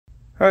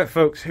All right,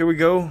 folks, here we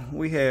go.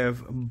 We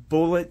have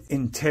bullet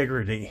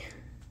integrity.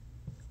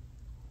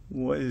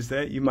 What is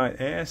that, you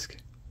might ask?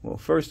 Well,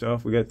 first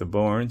off, we got the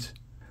Barnes.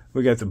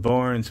 We got the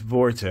Barnes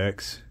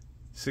Vor-Tx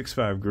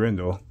 6.5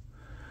 Grendel.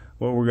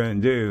 What we're going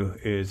to do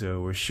is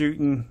we're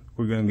shooting,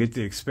 we're going to get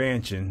the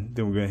expansion,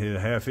 then we're going to hit a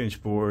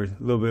 1/2-inch board,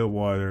 a little bit of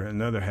water,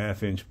 another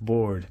 1/2-inch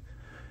board.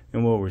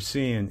 And what we're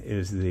seeing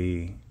is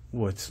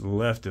what's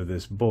left of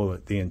this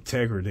bullet, the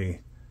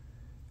integrity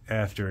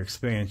after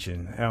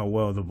expansion, how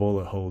well the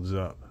bullet holds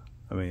up.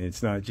 I mean,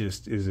 it's not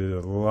just, is it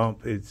a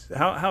lump? It's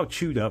how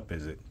chewed up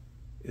is it,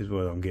 is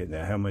what I'm getting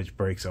at. How much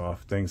breaks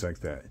off, things like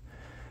that.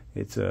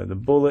 It's the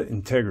bullet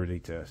integrity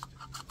test.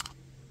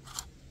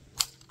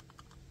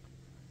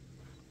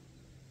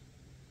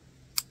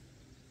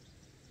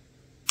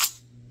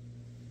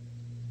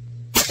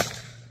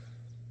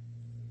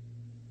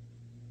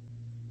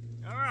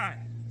 All right,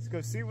 let's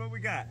go see what we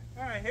got.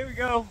 All right, here we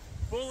go.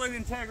 Bullet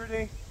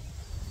integrity.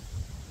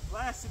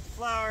 Blasted the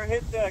flower,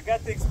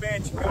 got the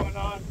expansion going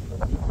on.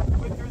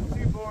 Went through the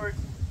two boards.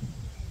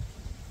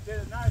 Did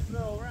a nice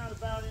little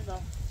roundabout in the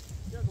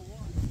other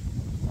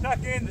one.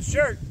 Tuck in the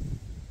shirt.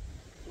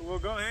 So we'll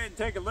go ahead and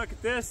take a look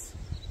at this.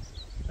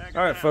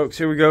 All right, folks,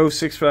 here we go.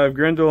 6.5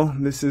 Grendel.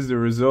 This is the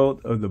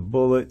result of the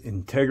bullet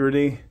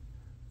integrity.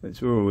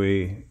 That's where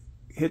we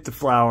hit the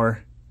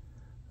flower,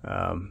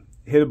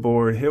 hit a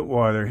board, hit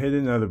water, hit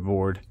another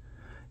board.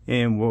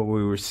 And what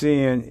we were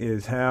seeing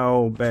is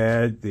how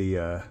bad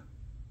the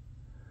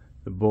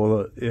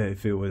bullet,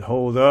 if it would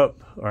hold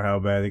up, or how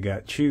bad it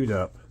got chewed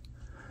up.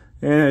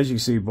 And as you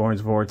see,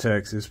 Barnes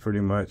Vor-Tx is pretty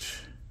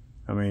much,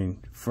 I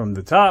mean, from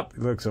the top it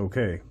looks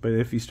okay, but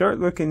if you start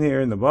looking here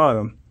in the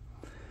bottom,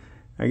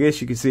 I guess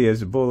you can see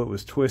as the bullet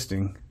was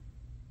twisting,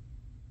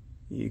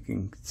 you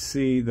can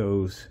see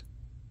those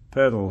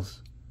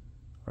petals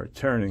are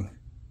turning.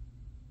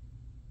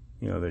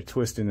 You know, they're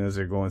twisting as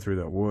they're going through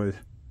that wood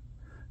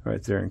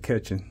right there and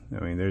catching.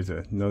 I mean, there's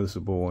a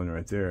noticeable one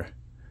right there,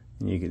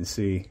 and you can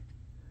see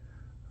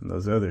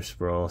those other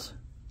sprawls.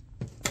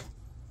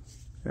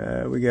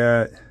 We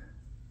got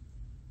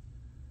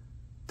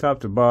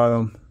top to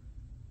bottom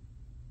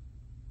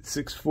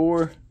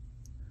 6.4.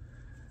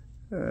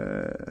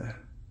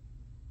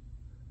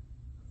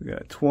 We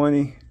got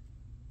 20,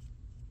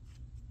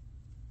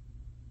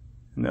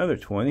 another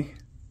 20,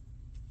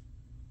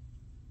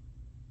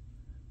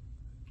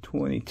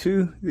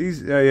 22.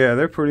 These yeah,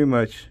 they're pretty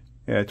much,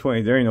 yeah,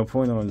 20. There ain't no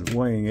point on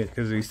weighing it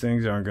because these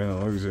things aren't going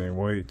to lose any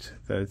weight.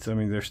 That's, I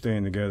mean, they're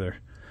staying together.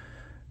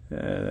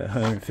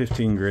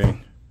 115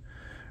 grain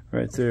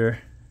right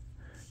there.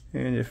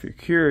 And if you're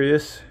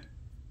curious,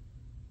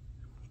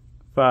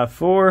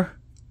 5.4,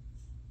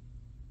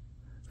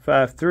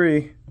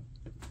 5.3.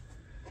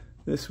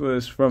 This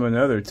was from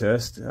another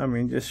test. I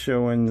mean, just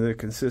showing the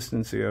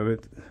consistency of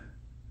it.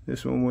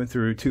 This one went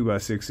through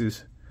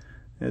 2x6s.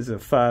 There's a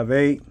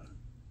 5.8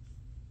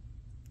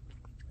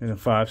 and a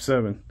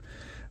 5.7.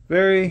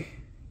 Very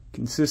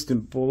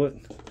consistent bullet.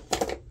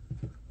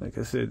 Like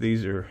I said,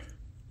 these are,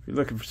 if you're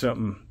looking for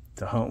something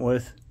to hunt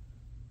with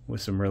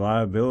some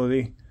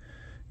reliability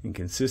and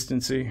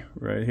consistency,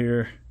 right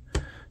here,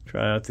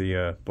 try out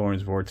the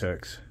Barnes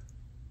Vor-Tx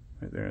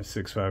right there in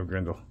 6.5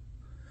 Grendel.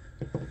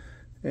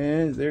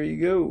 And there you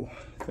go.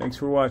 Thanks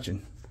for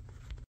watching.